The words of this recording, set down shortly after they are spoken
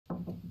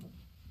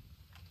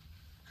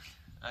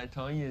I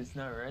told you it's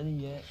not ready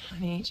yet.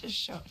 Honey, just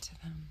show it to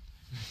them.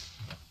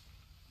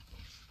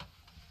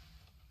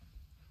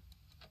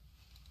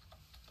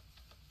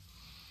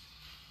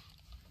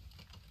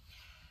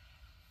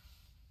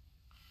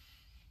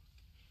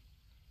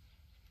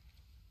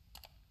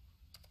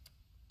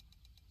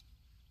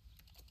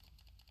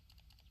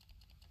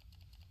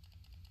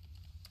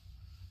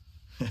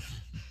 I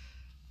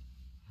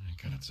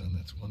got it, son.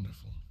 That's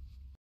wonderful.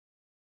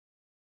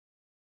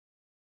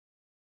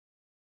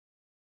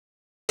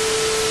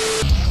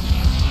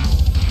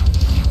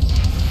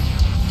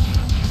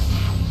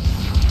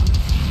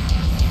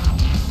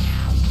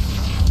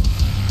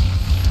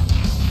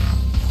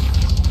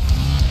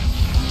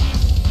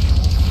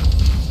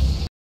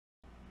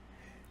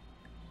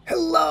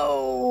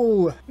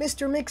 Hello!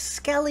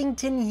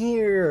 Mr.McSkellington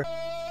here!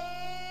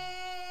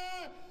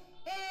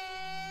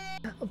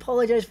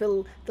 Apologize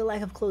for the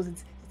lack of clothes,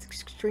 it's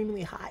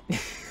extremely hot.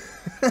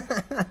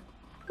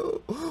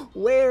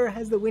 Where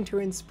has the winter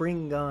and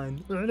spring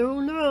gone? I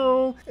don't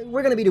know.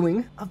 We're gonna be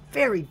doing a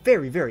very,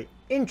 very, very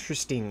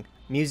interesting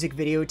music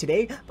video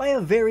today by a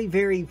very,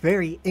 very,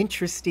 very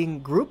interesting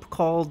group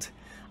called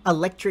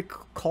Electric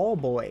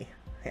Callboy.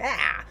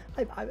 Yeah!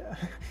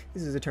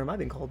 This is a term I've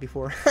been called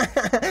before.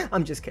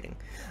 I'm just kidding.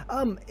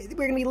 We're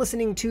gonna be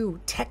listening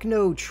to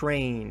Tekkno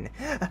Train.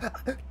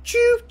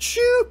 Choo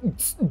choo.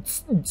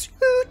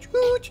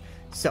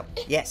 So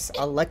yes,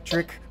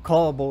 Electric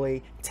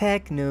Callboy,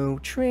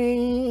 Tekkno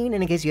Train.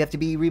 And in case you have to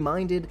be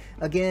reminded,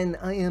 again,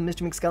 I am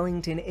Mr.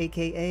 McSkellington,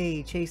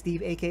 aka Chase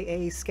Steve,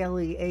 aka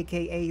Skelly,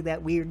 aka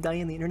that weird guy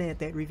on the internet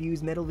that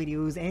reviews metal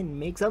videos and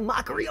makes a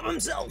mockery of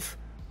himself.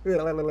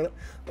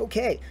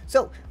 Okay,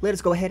 so let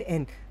us go ahead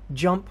and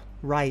jump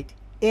right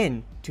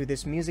into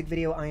this music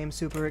video. I am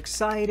super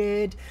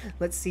excited.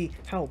 Let's see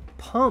how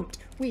pumped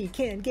we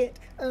can get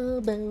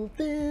about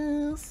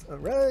this. All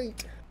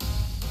right.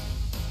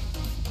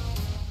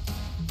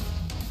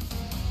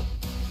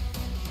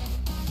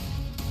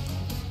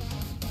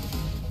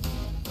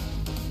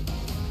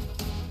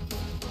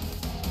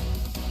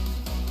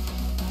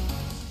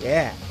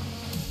 Yeah.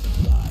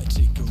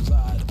 Take a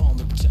ride on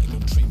the Tekkno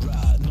train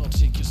ride. Now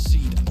take your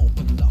seat,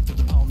 open up for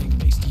the pounding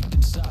bass deep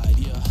inside.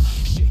 Yeah,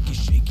 shaky,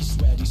 shaky,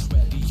 sweaty,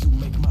 sweaty. You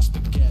make my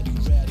spaghetti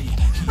ready.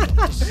 Heat up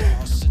the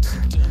sauce, it's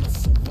a dinner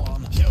for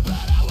one. You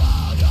better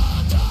walk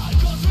on time,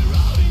 'cause we're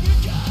rolling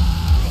again.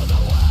 You're the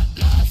wet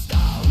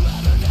lifestyle,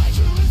 where the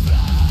nature is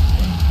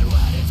bad. And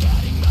when it's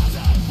getting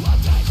messy, I'm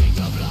taking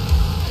the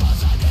blood.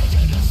 'Cause I need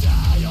you to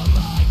stay on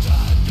my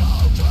Tekkno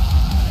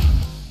train.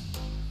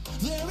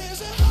 There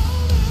is a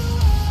whole new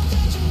world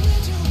that you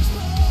need to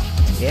explore.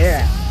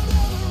 Yeah.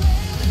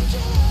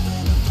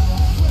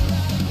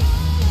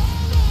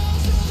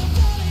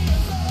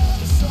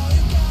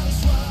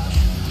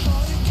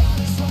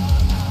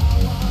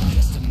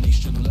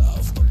 Destination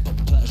love, but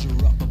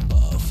pleasure up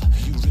above.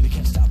 You really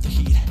can't stop the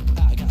heat.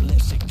 I got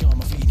lipstick on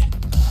my feet.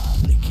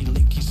 Licky,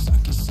 licky,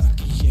 sucky,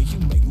 sucky. Yeah, you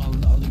make my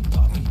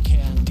lollipop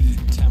candy.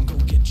 Time, go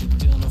get your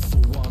dinner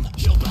for one.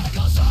 You back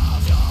us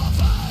off your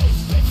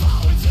face. They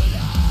fall into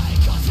light.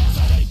 'Cause there's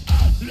an eight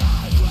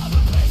light. Grab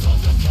a piece of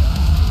the car.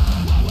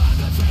 When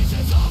the face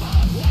is over,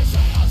 we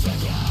say us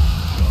again.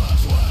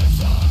 It's worth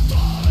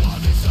something on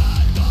this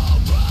end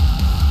of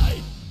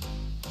right.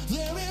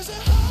 There is a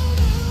whole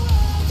new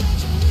world that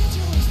you need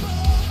to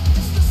explore.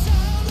 It's the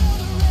sound of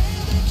the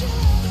rain that you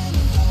haven't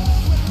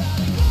ignored. We're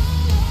riding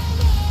all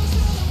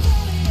to the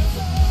valley of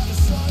love.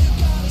 It's all you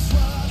got is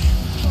what,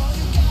 all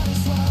you got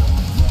is what.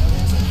 There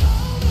is a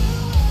whole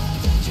new world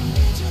that you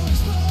need to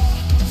explore.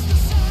 It's the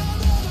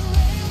sound of the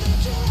rain that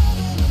you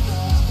haven't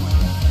ignored. We're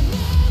riding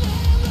all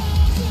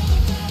to the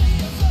valley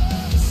of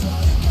love. It's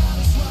all you got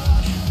is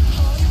what,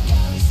 all you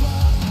got is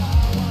what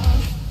I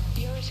want.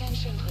 Your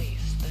attention,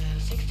 please. The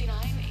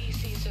 69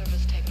 EC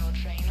service Tekkno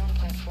train on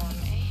platform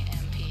A,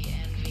 M, P,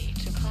 and V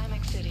to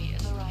Climax City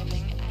is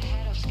arriving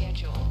ahead of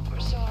schedule. We're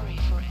sorry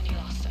for any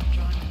lost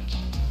enjoyment.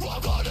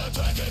 I'm gonna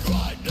take it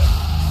right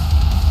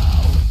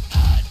now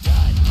and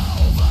get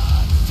over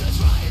this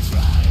race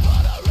rain,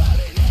 but I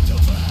really need to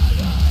feel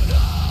it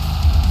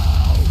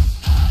now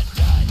and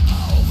get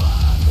over.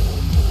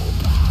 Boom, boom,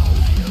 pow,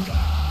 there you go.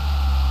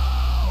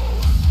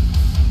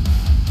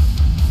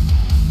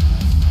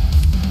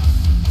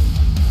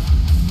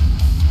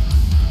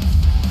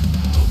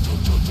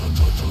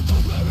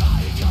 We're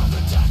riding on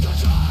the Tekkno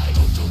train.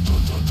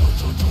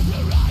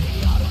 We're riding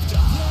out of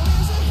time. There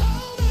is a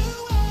whole new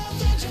world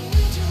that you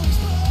need to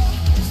explore.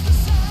 It's the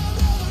sound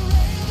of the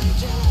rain that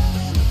you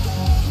haven't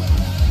ignored. We're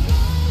riding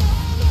all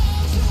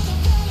to the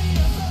valley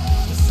of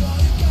love. It's all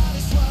you got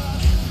is what,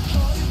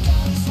 all you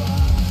got is what.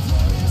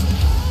 There is a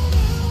whole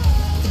new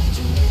world that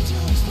you need to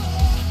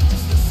explore.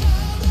 It's the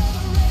sound of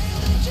the rain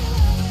that you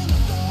haven't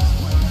ignored.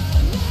 We're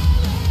riding all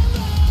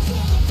to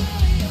the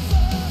valley of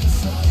love.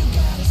 It's all you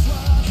got is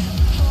what,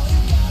 all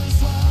you got is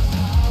what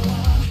I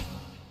want.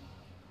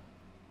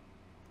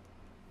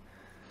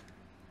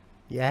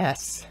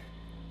 Yes.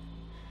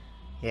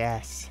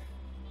 Yes.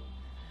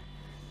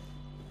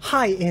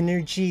 High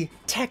energy,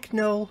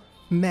 techno,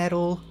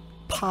 metal,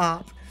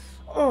 pop,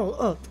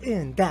 all up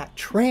in that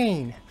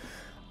train.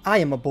 I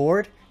am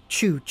aboard.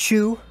 Choo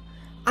choo.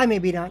 I may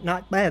be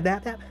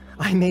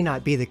I may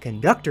not be the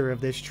conductor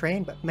of this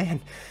train, but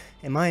man,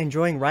 am I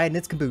enjoying riding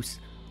its caboose.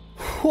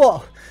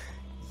 Whoa!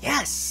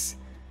 Yes!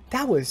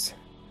 That was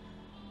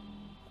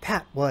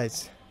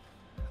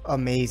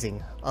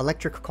amazing.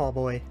 Electric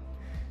Callboy,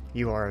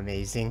 you are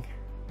amazing.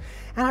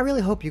 And I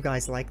really hope you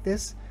guys like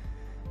this.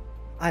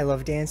 I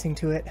love dancing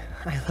to it.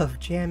 I love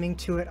jamming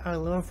to it. I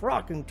love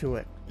rocking to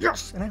it.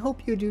 Yes! And I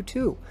hope you do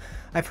too.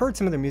 I've heard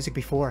some of their music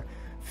before.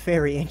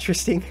 Very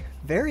interesting.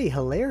 Very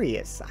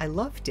hilarious. I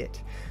loved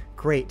it.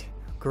 Great,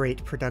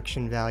 great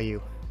production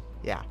value.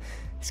 Yeah,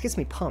 this gets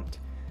me pumped,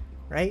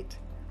 right?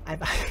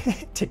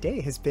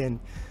 Today has been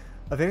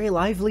a very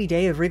lively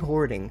day of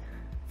recording.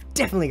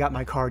 Definitely got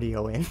my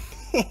cardio in.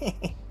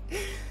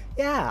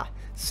 Yeah,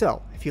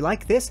 so if you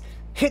like this,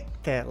 hit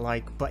that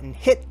like button,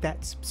 hit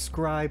that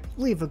subscribe,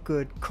 leave a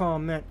good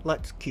comment.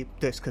 Let's keep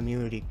this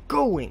community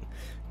going.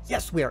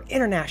 Yes, we are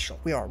international.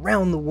 We are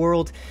around the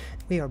world.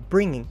 We are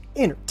bringing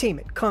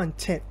entertainment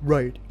content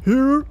right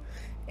here.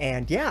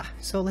 And yeah,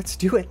 so let's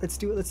do it. Let's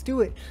do it. Let's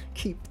do it.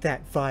 Keep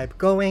that vibe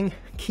going.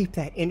 Keep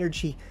that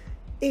energy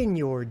in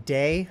your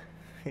day.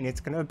 And it's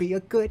gonna be a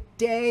good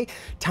day.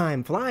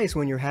 Time flies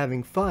when you're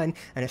having fun,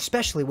 and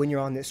especially when you're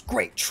on this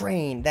great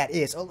train that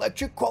is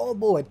Electric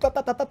Callboy.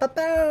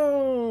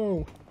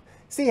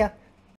 See ya.